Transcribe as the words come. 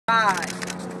God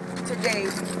today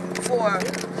for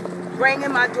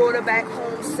bringing my daughter back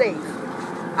home safe.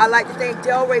 I'd like to thank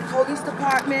Delray Police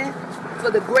Department for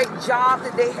the great job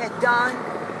that they had done.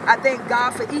 I thank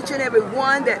God for each and every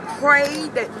one that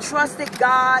prayed, that trusted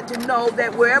God to know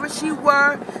that wherever she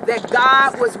were, that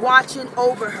God was watching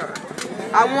over her.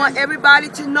 I want everybody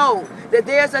to know that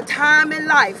there's a time in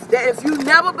life that if you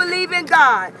never believe in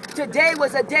God, today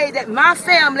was a day that my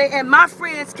family and my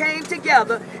friends came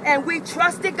together and we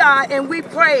trusted God and we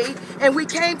prayed and we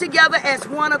came together as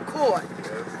one accord.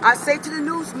 I say to the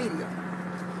news media,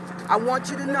 I want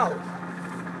you to know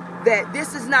that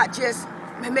this is not just,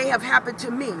 it may have happened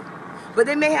to me, but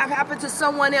it may have happened to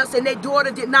someone else and their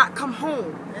daughter did not come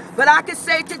home. But I can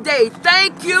say today,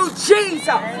 thank you, Jesus,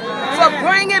 for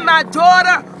bringing my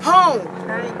daughter home.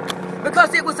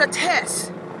 Because it was a test.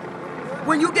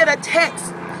 When you get a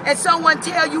text and someone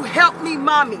tell you, help me,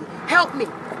 mommy, help me.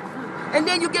 And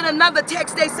then you get another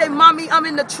text, they say, mommy, I'm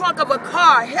in the trunk of a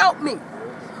car, help me.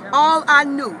 All I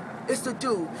knew is to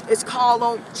do is call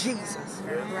on Jesus.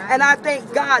 And I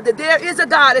thank God that there is a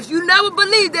God. If you never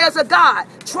believe there's a God,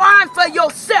 try for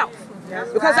yourself.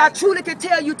 Because I truly can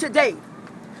tell you today,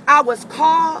 I was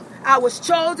called, I was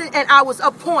chosen, and I was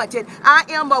appointed. I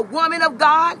am a woman of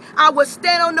God. I will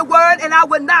stand on the word, and I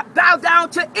will not bow down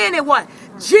to anyone.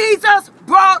 Jesus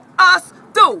brought us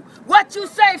through. What you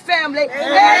say, family?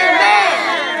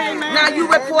 Amen. Now you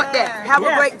report that. Have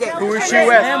a great day. Who is she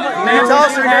with? Can you tell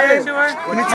us her name?